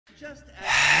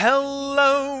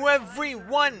Hello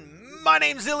everyone, my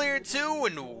name's Illier2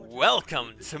 and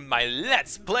welcome to my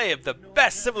Let's Play of the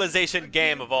best Civilization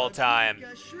game of all time.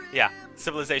 Yeah,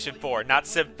 Civilization 4, not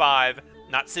Civ 5,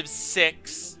 not Civ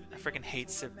 6. I freaking hate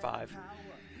Civ 5.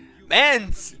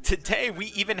 And today we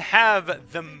even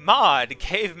have the mod,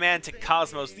 Caveman to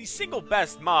Cosmos, the single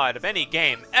best mod of any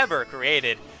game ever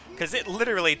created, because it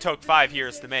literally took 5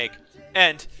 years to make,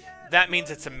 and that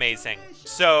means it's amazing.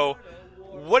 So,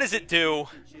 what does it do?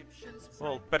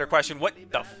 Well, better question, what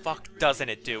the fuck doesn't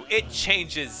it do? It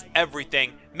changes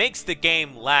everything, makes the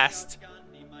game last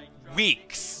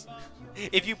weeks.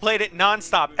 If you played it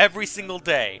non-stop every single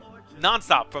day,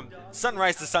 non-stop from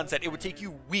sunrise to sunset, it would take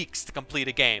you weeks to complete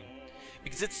a game.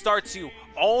 Because it starts you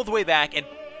all the way back in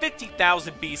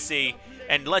 50,000 BC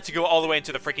and lets you go all the way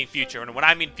into the freaking future. And when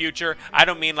I mean future, I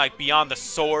don't mean like beyond the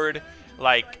sword,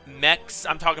 like mechs.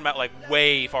 I'm talking about like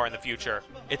way far in the future.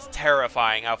 It's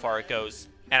terrifying how far it goes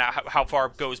and how far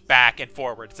it goes back and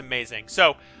forward. It's amazing.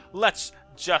 So let's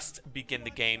just begin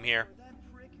the game here.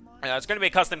 It's going to be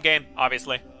a custom game,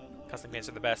 obviously. Custom games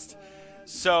are the best.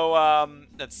 So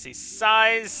let's see,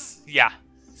 size. Yeah.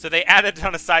 So they added a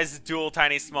ton of sizes: dual,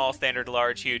 tiny, small, standard,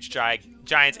 large, huge,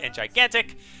 giants, and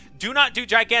gigantic. Do not do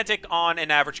gigantic on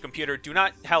an average computer. Do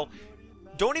not, hell,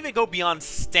 don't even go beyond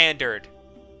standard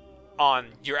on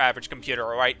your average computer,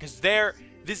 alright? Because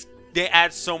they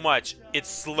add so much, it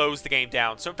slows the game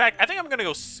down. So in fact, I think I'm gonna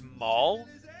go small.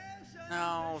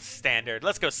 No, standard.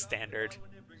 Let's go standard.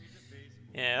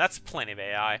 Yeah, that's plenty of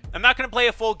AI. I'm not gonna play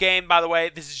a full game, by the way.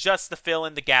 This is just to fill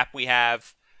in the gap we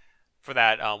have for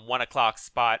that 1 o'clock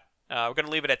spot. We're going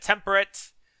to leave it at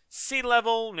temperate. Sea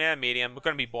level, yeah, medium. We're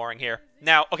going to be boring here.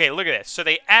 Now, okay, look at this. So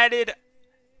they added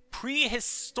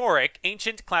prehistoric,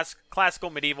 ancient, classical,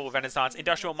 medieval, Renaissance,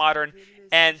 industrial, modern,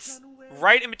 and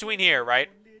right in between here, right?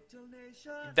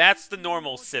 That's the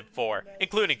normal Civ 4,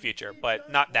 including future,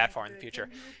 but not that far in the future.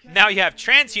 Now you have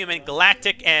transhuman,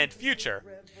 galactic, and future.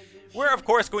 We're, of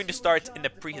course, going to start in the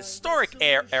prehistoric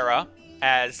era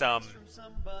as,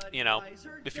 you know,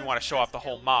 if you want to show off the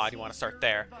whole mod, you want to start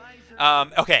there.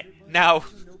 Okay, now,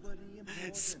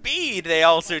 speed they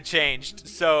also changed.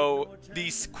 So,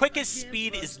 the quickest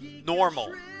speed is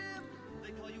normal.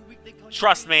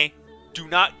 Trust me, do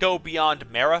not go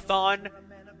beyond marathon,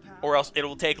 or else it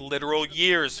will take literal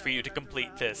years for you to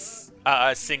complete this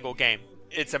single game.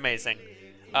 It's amazing.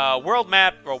 World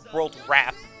map, or world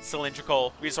wrap,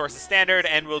 cylindrical, resources standard,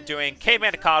 and we're doing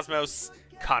Caveman to Cosmos,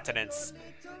 continents.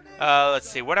 Let's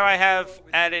see, what do I have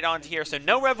added onto here? So,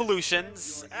 no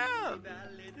revolutions.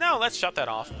 No, let's shut that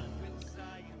off.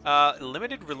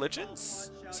 Limited religions?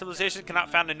 Civilization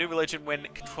cannot found a new religion when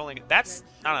controlling it. That's,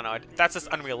 I don't know, that's just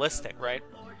unrealistic, right?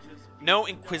 No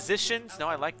inquisitions? No,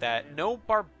 I like that. No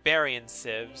barbarian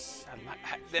civs.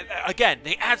 Again,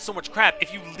 they add so much crap.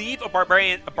 If you leave a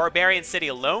barbarian city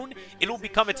alone, it will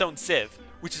become its own civ,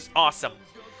 which is awesome.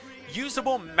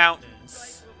 Usable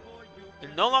mountains. They're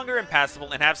no longer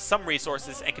impassable and have some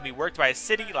resources and can be worked by a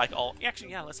city like all...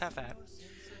 Actually, yeah, let's have that.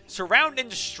 Surround and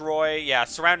destroy. Yeah,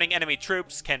 surrounding enemy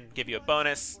troops can give you a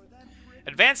bonus.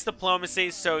 Advanced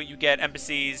diplomacy, so you get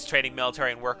embassies, trading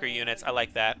military and worker units. I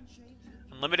like that.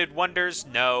 Unlimited wonders,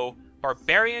 no.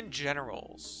 Barbarian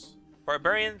generals.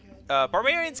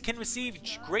 Barbarians can receive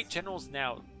great generals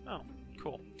now. Oh,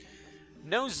 cool.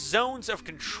 No zones of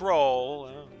control.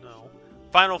 Oh, no.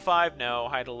 Final 5, no.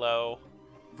 High to low.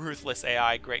 Ruthless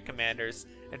AI, great commanders.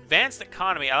 Advanced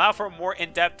economy, allow for more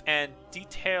in-depth and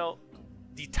detailed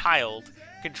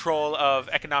control of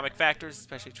economic factors,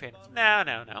 especially trade.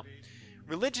 No.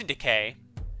 Religion decay.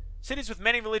 Cities with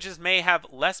many religions may have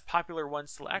less popular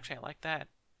ones. Actually, I like that.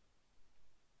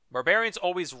 Barbarians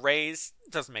always raise.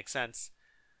 Doesn't make sense.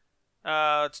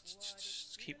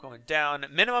 Keep going down.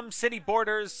 Minimum city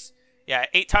borders. Yeah,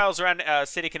 8 tiles around a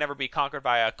city can never be conquered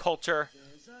by a culture.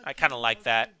 I kind of like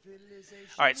that.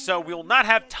 Alright, so we will not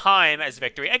have time as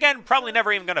victory. Again, probably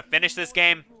never even going to finish this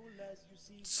game.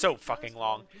 So fucking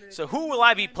long. So who will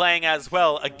I be playing as?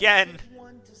 Well, again...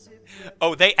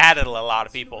 Oh, they added a lot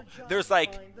of people. There's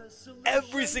like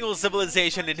every single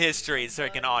civilization in history is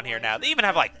freaking on here now. They even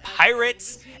have like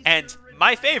pirates and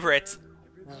my favorite,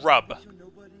 Wrub.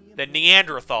 The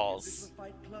Neanderthals.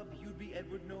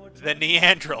 The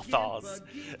Neanderthals.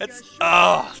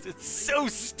 It's so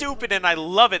stupid and I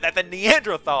love it that the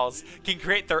Neanderthals can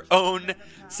create their own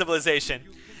civilization.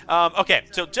 Okay,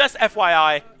 so just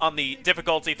FYI on the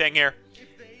difficulty thing here.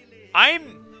 I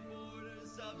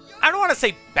don't want to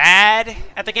say bad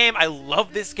at the game. I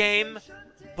love this game,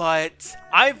 but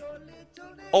I've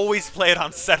always played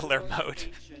on settler mode.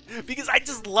 Because I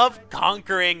just love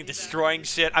conquering, destroying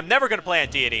shit. I'm never going to play on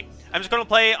deity. I'm just going to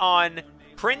play on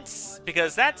Prince,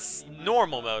 because that's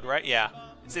normal mode, right? Yeah,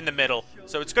 it's in the middle.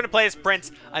 So it's going to play as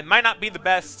Prince. I might not be the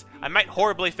best. I might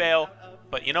horribly fail.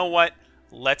 But you know what?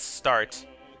 Let's start.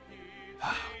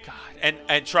 Oh, God.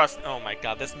 And trust... Oh, my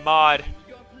God. This mod...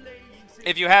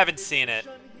 If you haven't seen it,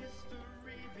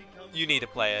 you need to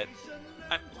play it.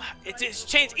 It's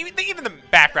changed. Even the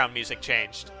background music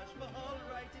changed.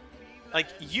 Like,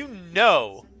 you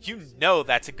know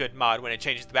that's a good mod when it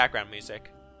changes the background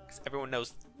music. Because everyone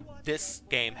knows this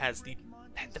game has the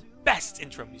best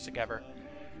intro music ever.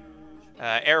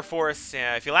 Air Force,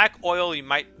 yeah, if you lack oil, you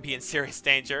might be in serious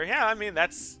danger. Yeah, I mean,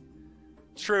 that's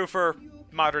true for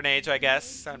modern age, I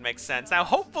guess. That would make sense. Now,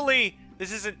 hopefully...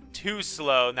 this isn't too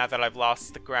slow now that I've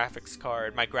lost the graphics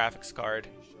card, my graphics card.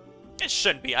 It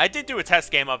shouldn't be. I did do a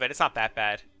test game of it. It's not that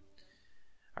bad.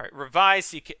 Alright,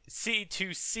 revise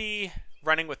C2C,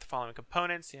 running with the following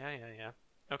components. Yeah.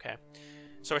 Okay.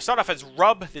 So we start off as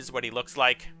Wrub. This is what he looks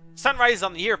like. Sunrise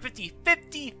on the year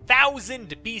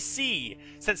 50,000 BC.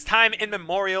 Since time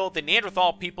immemorial, the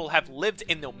Neanderthal people have lived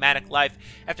a nomadic life.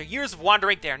 After years of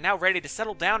wandering, they are now ready to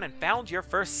settle down and found your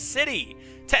first city.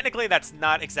 Technically, that's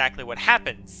not exactly what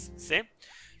happens. See?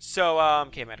 So,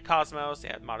 Caveman Cosmos.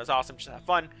 Yeah, the mod is awesome. Just have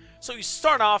fun. So you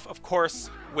start off, of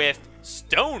course, with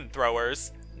stone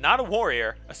throwers. Not a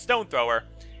warrior, a stone thrower.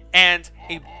 And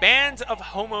a band of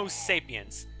Homo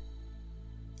sapiens.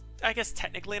 I guess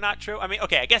technically not true. I mean,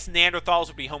 okay, I guess Neanderthals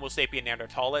would be Homo sapien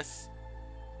neanderthalis.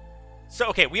 So,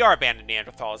 okay, we are a band of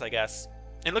Neanderthals, I guess.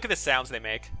 And look at the sounds they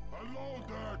make. Hello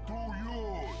there to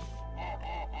you.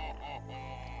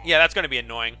 Yeah, that's going to be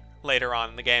annoying later on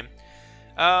in the game.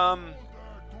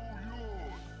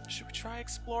 Should we try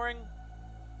exploring?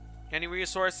 Any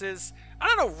resources? I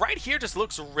don't know, right here just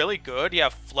looks really good. You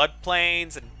have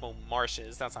floodplains and, well,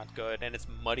 marshes. That's not good. And it's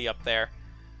muddy up there.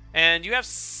 And you have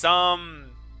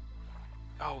some...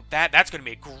 Oh, that's going to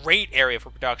be a great area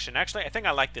for production. Actually, I think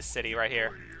I like this city right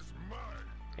here.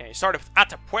 Yeah, you started with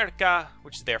Atapuerca,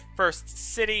 which is their first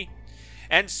city.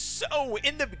 And so,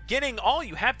 in the beginning, all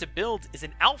you have to build is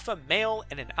an alpha male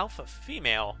and an alpha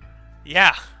female.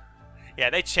 Yeah.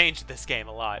 Yeah, they changed this game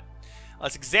a lot.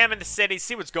 Let's examine the city,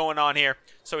 see what's going on here.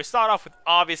 So we start off with,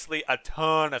 obviously, a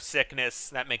ton of sickness.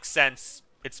 That makes sense.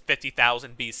 It's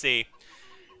 50,000 BC.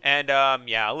 And,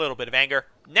 yeah, a little bit of anger.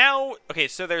 Now, okay,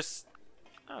 so there's...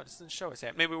 Oh, it doesn't show us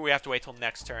yet. Maybe we have to wait till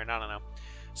next turn. I don't know.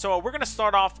 So we're going to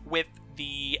start off with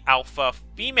the alpha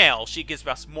female. She gives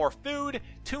us more food,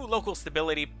 2 local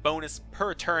stability bonus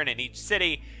per turn in each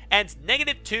city, and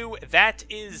 -2, that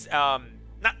is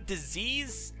not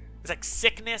disease, it's like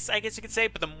sickness, I guess you could say,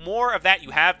 but the more of that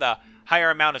you have, the higher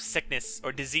amount of sickness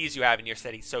or disease you have in your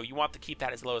city. So you want to keep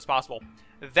that as low as possible.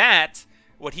 That,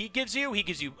 what he gives you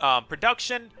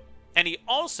production, and he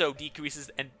also decreases,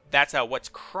 and that's what's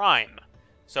crime.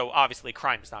 So, obviously,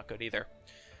 crime is not good either.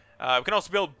 We can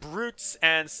also build brutes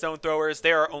and stone throwers.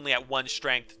 They are only at 1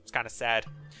 strength. It's kind of sad.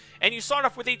 And you start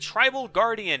off with a tribal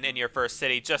guardian in your first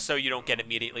city, just so you don't get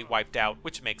immediately wiped out,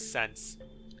 which makes sense.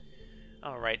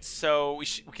 Alright, so we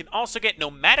can also get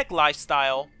nomadic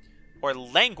lifestyle or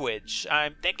language.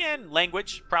 I'm thinking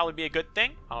language probably be a good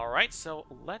thing. Alright, so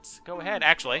let's go ahead.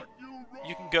 Actually,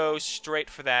 you can go straight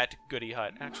for that goody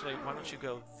hut. Actually, why don't you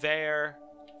go there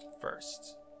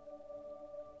first?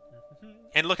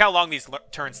 And look how long these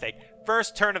turns take.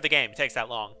 First turn of the game takes that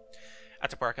long.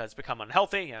 Atapuerca has become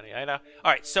unhealthy, yada yada.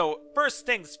 Alright, so first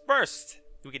things first.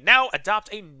 We can now adopt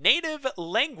a native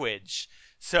language.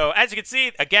 So, as you can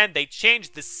see, again, they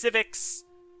changed the civics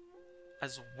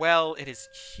as well. It is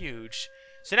huge.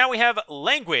 So now we have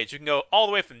language. We can go all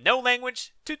the way from no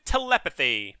language to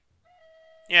telepathy.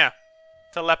 Yeah,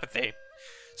 telepathy.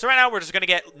 So right now we're just going to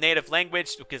get native language,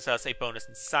 which gives us a bonus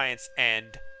in science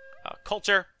and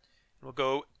culture. We'll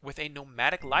go with a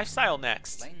nomadic lifestyle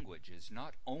next. Language is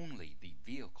not only the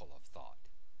vehicle of thought,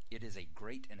 it is a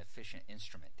great and efficient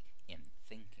instrument in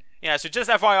thinking. Yeah, so just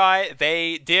FYI,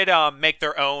 they did make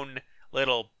their own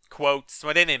little quotes.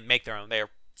 Well, they didn't make their own. They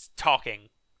are talking.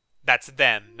 That's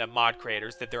them. The mod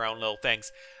creators did their own little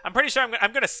things. I'm pretty sure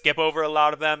I'm going to skip over a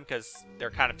lot of them because they're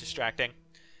kind of distracting.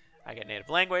 I get native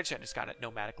language. I just got a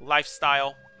nomadic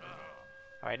lifestyle.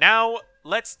 All right, now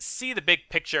let's see the big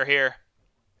picture here.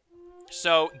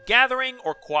 So, gathering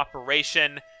or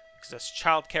cooperation, because there's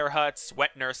childcare huts,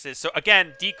 wet nurses. So,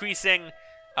 again, decreasing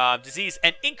disease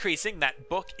and increasing. That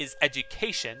book is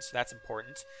education, so that's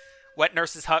important. Wet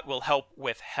nurses hut will help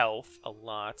with health a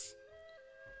lot.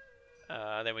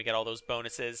 Then we get all those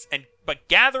bonuses. But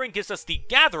gathering gives us the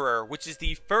gatherer, which is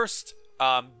the first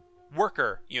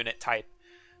worker unit type.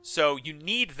 So, you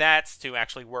need that to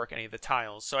actually work any of the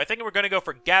tiles. So, I think we're going to go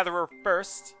for gatherer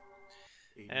first.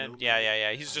 And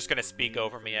yeah, he's just going to speak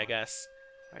over me, I guess.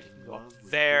 Alright, you can go up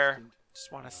there.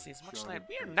 Just want to see as much land.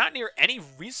 We are not near any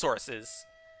resources.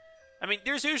 I mean,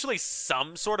 there's usually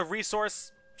some sort of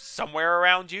resource somewhere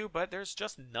around you, but there's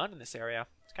just none in this area.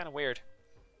 It's kind of weird.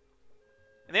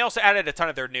 And they also added a ton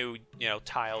of their new, you know,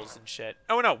 tiles and shit.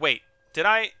 Oh, no, wait. Did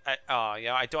oh,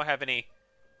 yeah, I don't have any...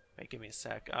 Wait, give me a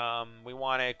sec. We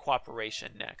want a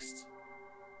cooperation next.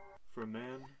 For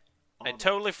man, I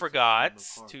totally forgot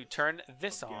to turn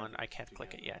this on. I can't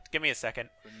click it yet. Give me a second.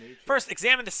 First,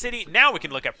 examine the city. Now we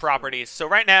can look at properties. So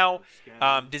right now,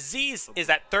 disease is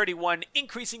at 31,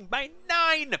 increasing by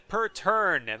 9 per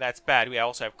turn. That's bad. We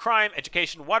also have crime,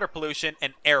 education, water pollution,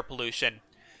 and air pollution.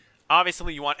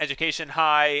 Obviously, you want education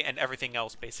high, and everything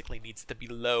else basically needs to be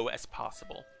low as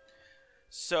possible.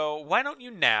 So why don't you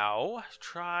now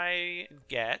try and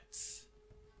get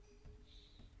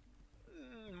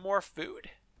more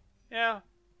food? Yeah.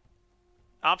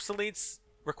 Obsoletes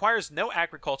requires no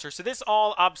agriculture. So this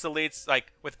all obsoletes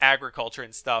like with agriculture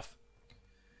and stuff.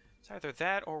 It's either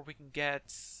that or we can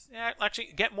get... Yeah, actually,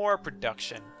 get more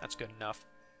production. That's good enough.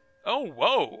 Oh,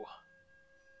 whoa.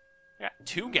 We got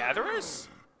 2 gatherers?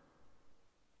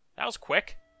 That was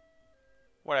quick.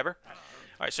 Whatever.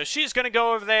 Alright, so she's going to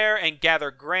go over there and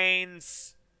gather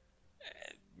grains.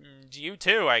 You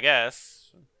too, I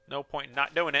guess. No point in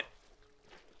not doing it.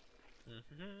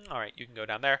 Alright, you can go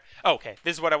down there. Okay,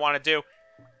 this is what I want to do.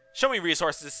 Show me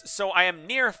resources. So I am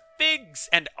near figs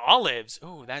and olives.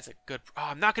 Ooh, that's a good... Oh,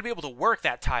 I'm not going to be able to work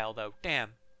that tile, though. Damn.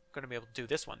 I'm going to be able to do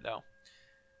this one, though.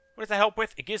 What does that help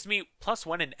with? It gives me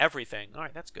 +1 in everything.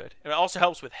 Alright, that's good. It also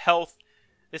helps with health.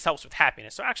 This helps with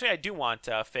happiness. So actually, I do want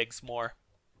figs more.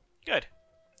 Good.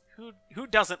 Who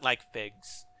doesn't like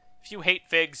figs? If you hate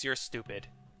figs, you're stupid.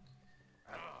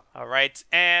 Alright,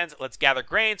 and let's gather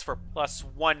grains for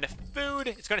 +1 food.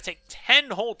 It's going to take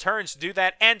 10 whole turns to do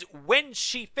that, and when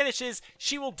she finishes,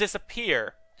 she will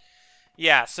disappear.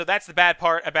 Yeah, so that's the bad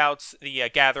part about the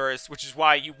gatherers, which is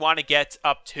why you want to get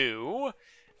up to...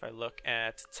 If I look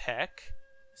at tech,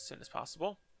 as soon as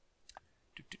possible.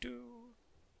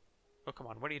 Oh, come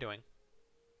on, what are you doing?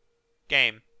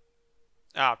 Game.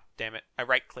 Ah, oh, damn it. I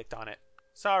right-clicked on it.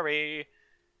 Sorry.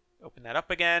 Open that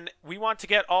up again. We want to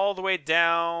get all the way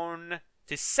down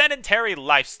to sedentary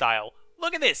lifestyle.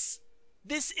 Look at this.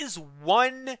 This is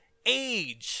 1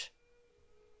 age.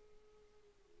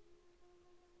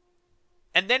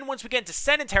 And then once we get into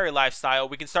sedentary lifestyle,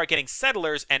 we can start getting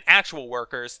settlers and actual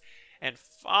workers. And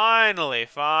finally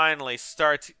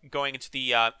start going into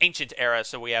the ancient era.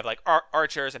 So we have like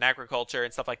archers and agriculture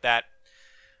and stuff like that.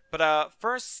 But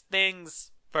first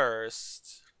things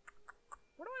first.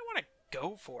 What do I want to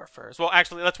go for first? Well,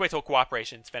 actually, let's wait till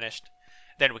cooperation's finished.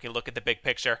 Then we can look at the big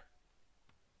picture.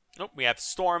 Oh, we have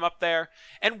Storm up there.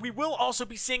 And we will also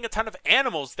be seeing a ton of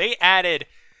animals. They added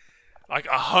like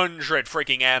 100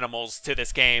 freaking animals to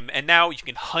this game. And now you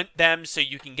can hunt them so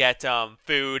you can get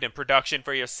food and production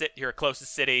for your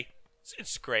closest city.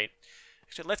 It's great.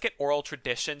 Actually, let's get oral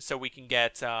tradition so we can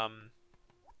get a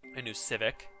new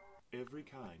civic. Every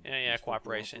kind yeah,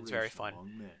 cooperation is very fun.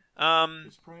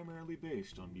 It's primarily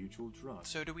based on mutual trust.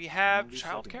 So do we have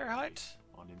childcare hut?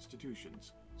 On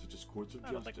institutions such as courts of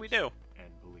I don't justice think we do.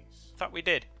 and police. Thought we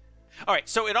did. All right,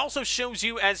 so it also shows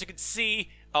you, as you can see,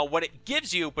 what it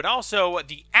gives you, but also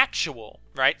the actual,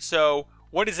 right? So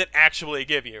what does it actually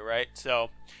give you, right? So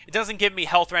it doesn't give me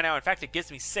health right now. In fact, it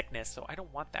gives me sickness, so I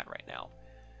don't want that right now.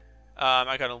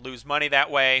 I'm going to lose money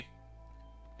that way.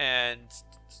 And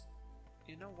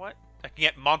you know what? I can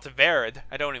get Monteverde.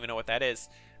 I don't even know what that is.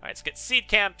 All right, let's get seed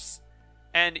camps.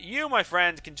 And you, my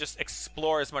friend, can just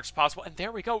explore as much as possible. And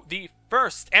there we go. The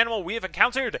first animal we have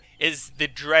encountered is the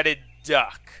dreaded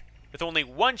duck. With only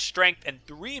 1 strength and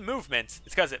 3 movements.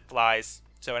 It's because it flies,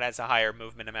 so it has a higher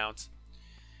movement amount.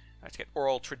 Let's get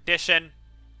oral tradition.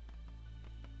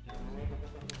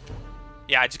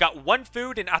 Yeah, I just got 1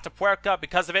 food in Atapuerca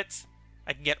because of it.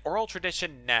 I can get oral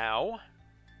tradition now.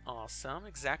 Awesome,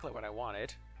 exactly what I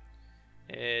wanted.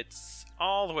 It's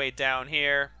all the way down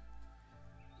here.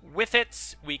 With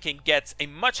it, we can get a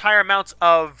much higher amount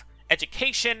of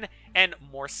education and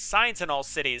more science in all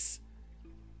cities.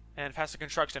 And faster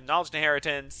construction of knowledge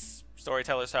inheritance,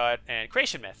 storyteller's hut, and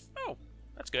creation myth. Oh,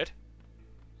 that's good.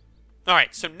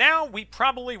 Alright, so now we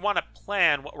probably want to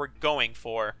plan what we're going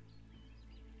for.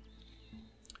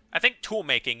 I think tool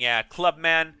making, yeah.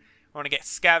 Clubman. I want to get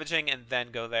scavenging and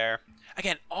then go there.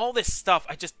 Again, all this stuff,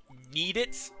 I just need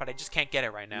it, but I just can't get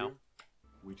it right now.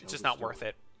 It's just not worth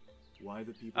it. Why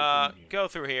the people came here, go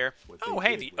through here. Oh,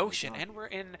 hey, the ocean, and we're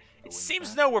in... It seems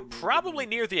as though we're probably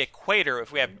near the equator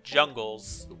if we have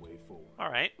jungles.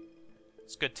 Alright.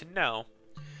 It's good to know.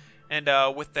 And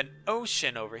with an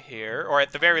ocean over here, or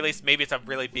at the very least, maybe it's a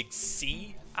really big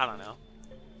sea I don't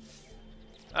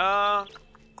know.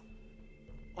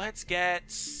 Let's get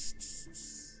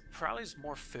probably just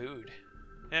more food.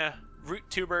 Yeah, root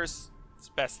tubers. It's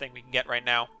the best thing we can get right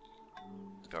now.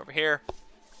 Let's go over here.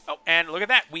 Oh, and look at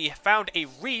that. We found a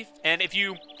reef, and if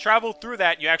you travel through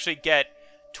that, you actually get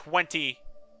 20...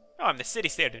 Oh, I'm the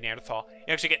city-state of Neanderthal.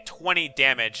 You actually get 20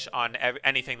 damage on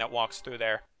anything that walks through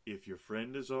there. If your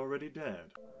friend is already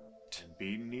dead and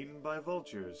being eaten by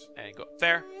vultures, And go up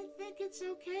there. I think it's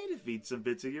okay to feed some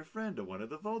bits of your friend to one of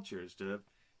the vultures to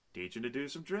teach him to do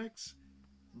some tricks.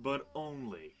 But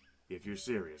only if you're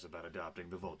serious about adopting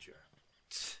the vulture.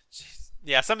 Jeez.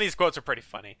 Yeah, some of these quotes are pretty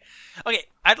funny. Okay,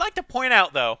 I'd like to point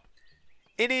out, though,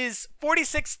 it is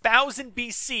 46,000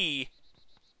 BC,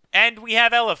 and we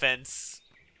have elephants.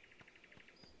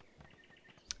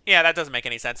 Yeah, that doesn't make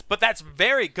any sense, but that's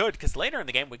very good, because later in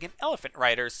the game we get elephant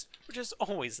riders, which is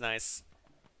always nice.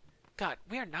 God,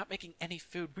 we are not making any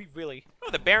food. We really... Oh,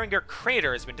 the Beringer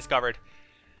crater has been discovered.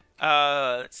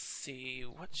 Let's see.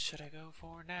 What should I go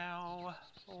for now?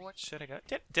 What should I go...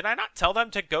 Did I not tell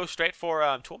them to go straight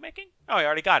for tool making? Oh, I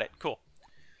already got it. Cool.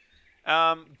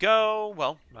 Go...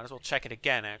 Well, might as well check it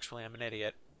again, actually. I'm an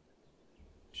idiot.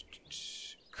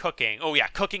 Cooking. Oh, yeah.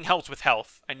 Cooking helps with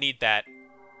health. I need that.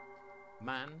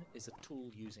 Man is a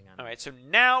tool using animal. Alright, so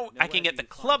now I can get the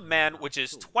Clubman, which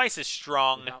is twice as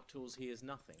strong. Without tools, he is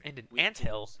nothing. And an With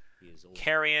anthill. tools, he is all.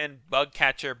 Carrion, bug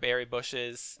catcher, berry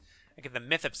bushes. I get the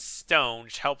Myth of Stone,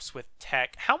 which helps with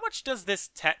tech. How much does this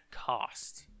tech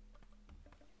cost?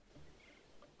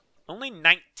 Only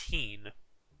 19.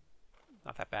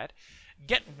 Not that bad.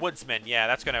 Get Woodsman. Yeah,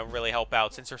 that's going to really help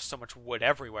out since there's so much wood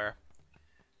everywhere.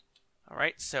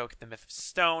 Alright, so get the Myth of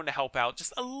Stone to help out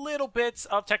just a little bit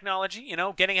of technology. You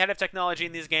know, getting ahead of technology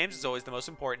in these games is always the most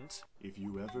important. If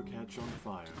you ever catch on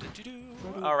fire,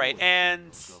 Alright, and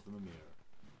yourself in the mirror.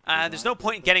 there's no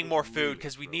point in getting more food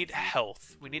because we need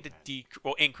health. We need to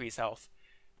increase health.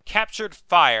 Captured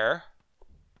fire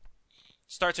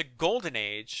starts a golden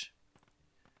age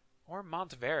or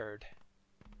Montverde.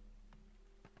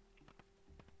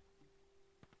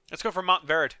 Let's go for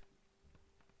Montverde.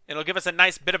 It'll give us a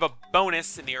nice bit of a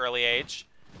bonus in the early age.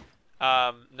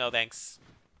 No thanks.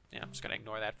 Yeah, I'm just gonna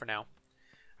ignore that for now. All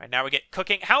right, now we get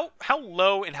cooking. How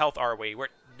low in health are we? We're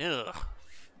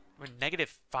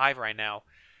 -5 right now.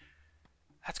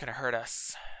 That's gonna hurt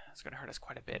us. That's gonna hurt us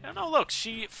quite a bit. Oh no, look,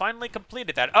 she finally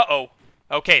completed that. Uh-oh.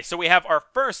 Okay, so we have our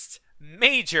first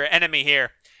major enemy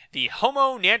here, the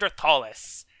Homo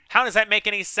Neanderthalis. How does that make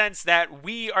any sense that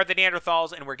we are the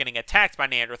Neanderthals and we're getting attacked by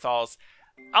Neanderthals?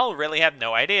 I'll really have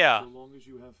no idea. So long as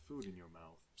you have food in your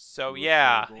mouth. So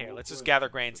yeah, here, let's just gather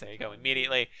grains. There you go,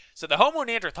 immediately. So the Homo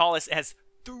Neanderthalis has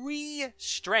 3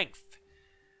 strength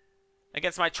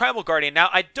against my tribal guardian. Now,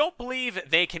 I don't believe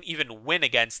they can even win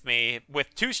against me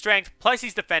with 2 strength, plus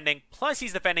he's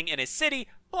defending in his city,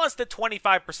 plus the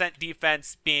 25%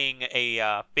 defense being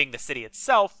the city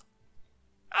itself.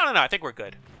 I don't know, I think we're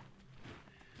good.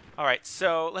 Alright,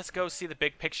 so let's go see the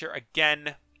big picture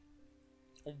again.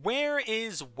 Where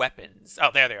is weapons?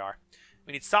 Oh, there they are.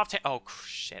 We need soft hand. Oh,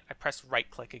 shit. I pressed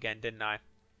right-click again, didn't I?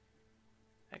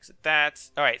 Exit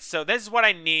that. Alright, so this is what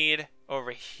I need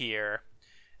over here.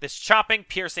 This chopping,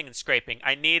 piercing, and scraping.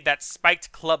 I need that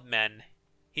spiked clubman.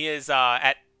 He is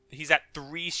he's at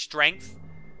 3 strength,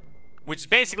 which is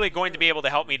basically going to be able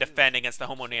to help me defend against the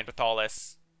Homo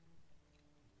Neanderthalis.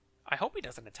 I hope he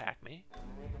doesn't attack me.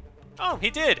 Oh,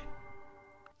 he did!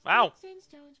 Wow.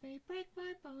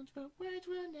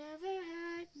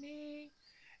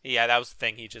 Yeah, that was the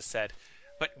thing he just said.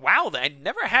 But wow, I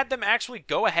never had them actually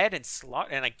go ahead and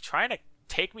try to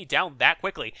take me down that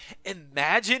quickly.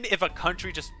 Imagine if a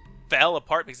country just fell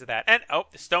apart because of that. And oh,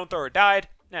 the stone thrower died.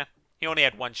 Nah, he only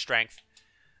had 1 strength.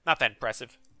 Not that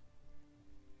impressive.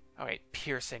 Alright,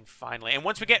 piercing finally. And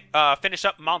once we get finish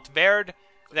up Montverde,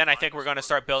 then I think we're going to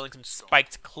start building some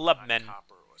spiked clubmen.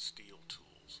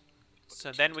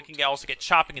 So then we can also get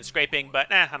chopping and scraping,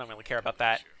 but I don't really care about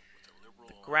that.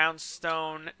 The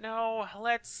groundstone. No,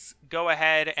 let's go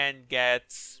ahead and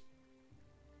get...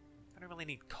 I don't really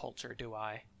need culture, do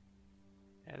I?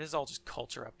 Yeah, this is all just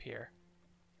culture up here.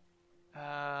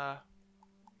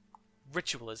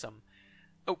 Ritualism.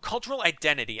 Oh, cultural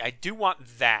identity. I do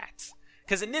want that.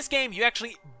 Because in this game, you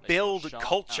actually build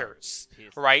cultures,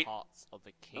 right?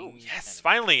 Oh, yes,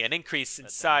 finally, an increase in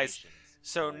size.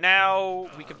 So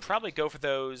now we can probably go for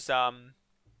those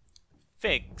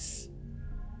figs.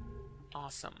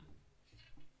 Awesome.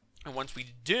 And once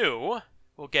we do,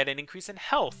 we'll get an increase in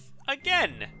health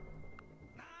again.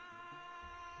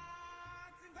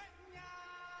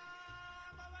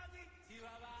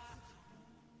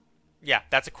 Yeah,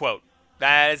 that's a quote.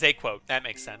 That is a quote. That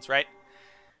makes sense, right?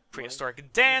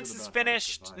 Prehistoric dance is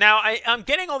finished. Now, I'm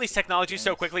getting all these technologies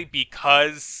so quickly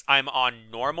because I'm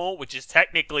on normal, which is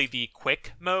technically the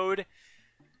quick mode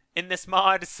in this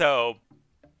mod, so,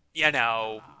 you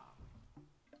know.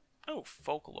 Oh,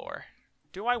 folklore.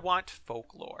 Do I want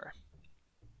folklore?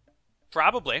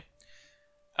 Probably.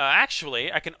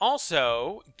 Actually, I can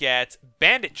also get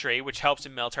banditry, which helps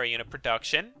in military unit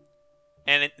production.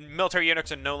 And military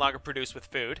units are no longer produced with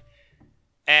food.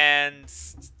 And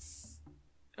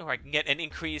oh, I can get an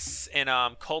increase in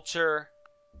culture,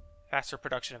 faster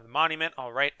production of the monument.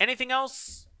 All right. Anything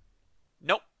else?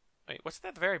 Nope. Wait, what's that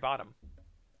at the very bottom?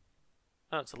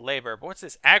 Oh, it's labor. But what's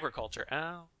this? Agriculture.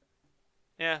 Oh.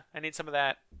 Yeah, I need some of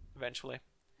that eventually.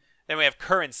 Then we have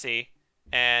currency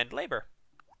and labor.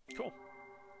 Cool.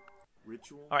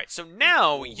 All right, so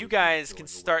now you guys can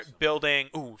start building.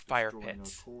 Ooh, fire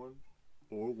pit. Or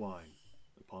wine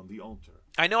upon the altar.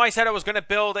 I know I said I was going to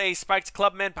build a spiked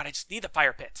clubman, but I just need the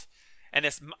fire pit. And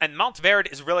Mount Verde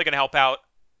is really going to help out.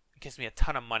 It gives me a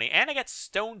ton of money. And I get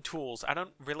stone tools. I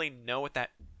don't really know what that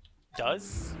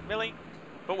does, really.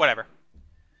 But whatever.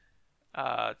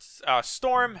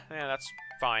 Storm. Yeah, that's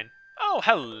fine. Oh,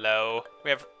 hello. We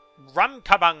have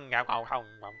Rumkabang.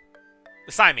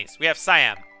 The Siamese. We have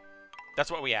Siam. That's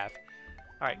what we have.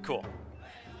 Alright, cool.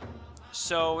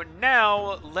 So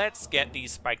now, let's get the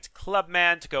spiked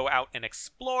clubman to go out and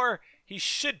explore. He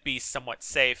should be somewhat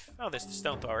safe. Oh, there's the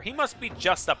stone thrower. He must be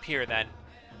just up here then.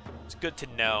 It's good to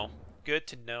know. Good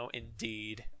to know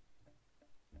indeed.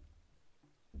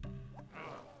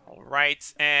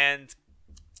 Alright, and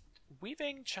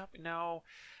weaving, chopping, no.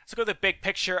 Let's go to the big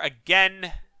picture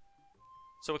again.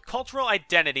 So with cultural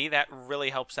identity, that really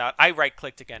helps out. I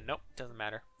right-clicked again. Nope, doesn't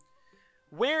matter.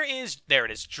 Where is... There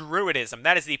it is. Druidism.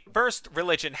 That is the first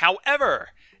religion. However,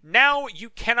 now you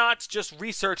cannot just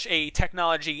research a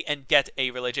technology and get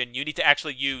a religion. You need to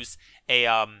actually use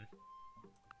a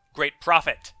great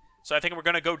prophet. So I think we're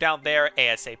going to go down there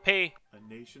ASAP. A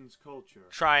nation's culture.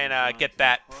 Try and get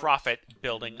that prophet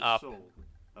building up.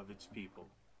 Of its people.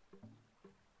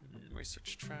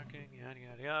 Research tracking, yada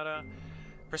yada yada.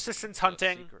 Persistence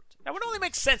hunting. That would only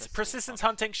make sense. Persistence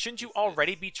hunting. Shouldn't you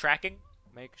already be tracking?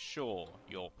 Make sure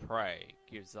your prey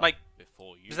gives up like,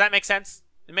 before you. Does that make sense?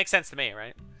 It makes sense to me,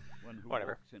 right? One who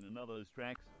Whatever. walks in another's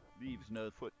tracks leaves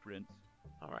no footprints.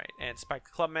 All right, and Spike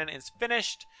Clubman is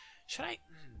finished. Should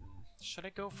I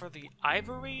go for the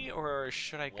ivory or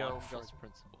should I go for just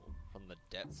principle from the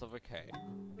depths of a cave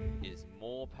is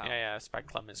more powerful. Yeah, Spike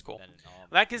Clubman is cool. Than an armor.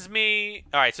 That gives me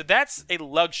all right. So that's a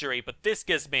luxury, but this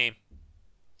gives me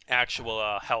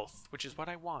actual health, which is what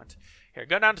I want. Here,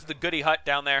 go down to the goody hut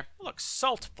down there. Look,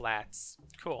 salt flats.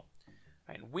 Cool.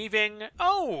 And weaving.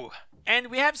 Oh, and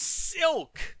we have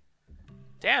silk.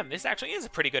 Damn, this actually is a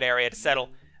pretty good area to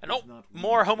settle. And oh,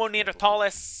 more Homo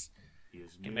neanderthalis.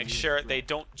 Can make sure they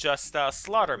don't just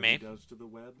slaughter me.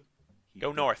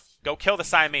 Go north. Go kill the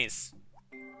Siamese.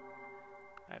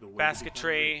 I have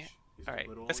basketry. All right,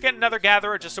 let's get another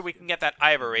gatherer just so we can get that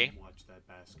ivory.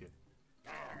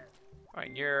 All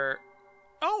right, you're...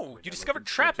 Oh, you discovered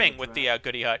trapping with the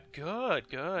goody hut. Good,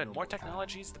 good. More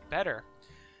technologies, the better.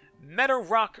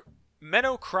 Meadowcroft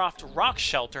rock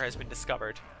shelter has been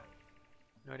discovered.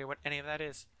 No idea what any of that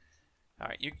is. All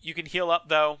right, you can heal up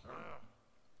though.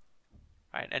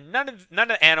 All right, and none of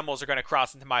the animals are going to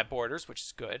cross into my borders, which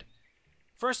is good.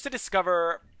 First to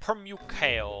discover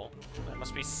Permucale. That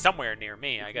must be somewhere near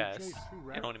me, I guess.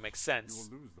 It only makes sense.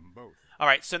 All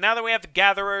right, so now that we have the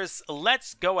gatherers,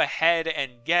 let's go ahead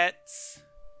and get...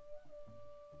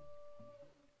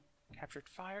 Captured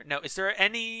fire? No, is there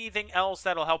anything else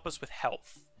that'll help us with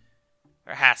health?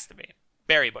 There has to be.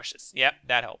 Berry bushes. Yep,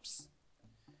 that helps.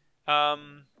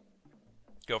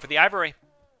 Go for the ivory.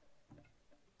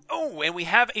 Oh, and we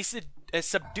have a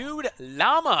subdued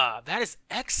llama. That is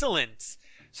excellent.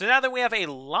 So now that we have a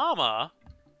llama,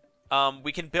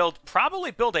 we can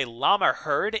probably build a llama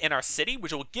herd in our city,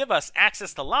 which will give us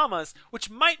access to llamas,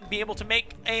 which might be able to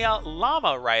make a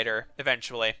llama rider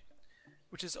eventually,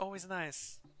 which is always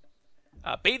nice.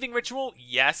 Bathing ritual,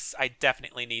 yes, I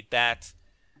definitely need that.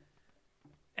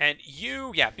 And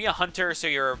you, yeah, be a hunter so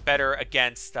you're better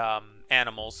against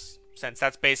animals, since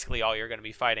that's basically all you're going to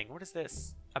be fighting. What is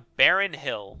this? A barren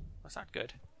hill. That's not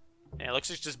good. Yeah, it looks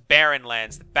like just barren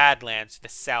lands, the badlands to the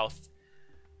south.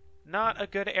 Not a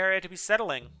good area to be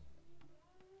settling.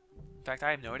 In fact,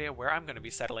 I have no idea where I'm going to be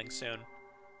settling soon.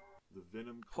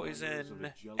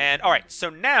 Poison. And, alright, so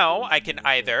now I can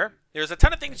either... There's a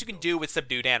ton of things you can do with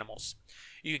subdued animals.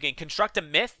 You can construct a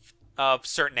myth of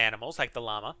certain animals, like the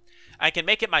llama. I can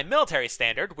make it my military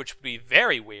standard, which would be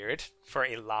very weird for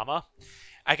a llama.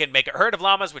 I can make a herd of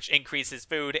llamas, which increases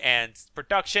food and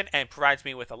production and provides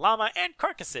me with a llama and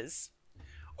carcasses.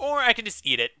 Or I can just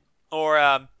eat it, or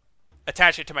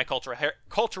attach it to my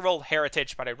cultural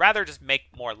heritage, but I'd rather just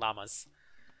make more llamas.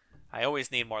 I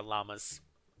always need more llamas.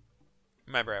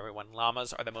 Remember, everyone,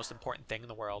 llamas are the most important thing in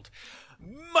the world.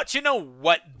 But you know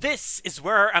what? This is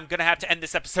where I'm going to have to end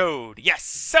this episode. Yes,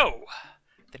 so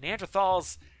the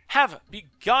Neanderthals have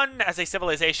begun as a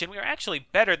civilization. We are actually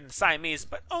better than the Siamese,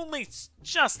 but only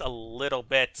just a little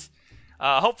bit.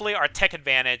 Hopefully our tech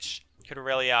advantage could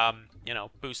really, you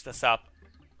know, boost us up.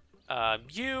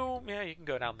 You can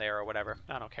go down there or whatever.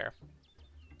 I don't care.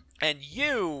 And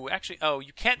you, actually, oh,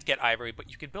 you can't get ivory, but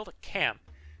you can build a camp.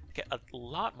 Get a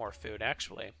lot more food,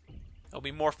 actually. It'll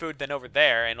be more food than over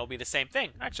there, and it'll be the same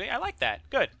thing. Actually, I like that.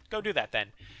 Good. Go do that,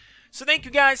 then. So thank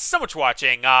you guys so much for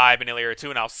watching. I've been Illyria2,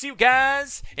 and I'll see you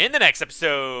guys in the next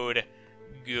episode.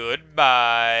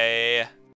 Goodbye.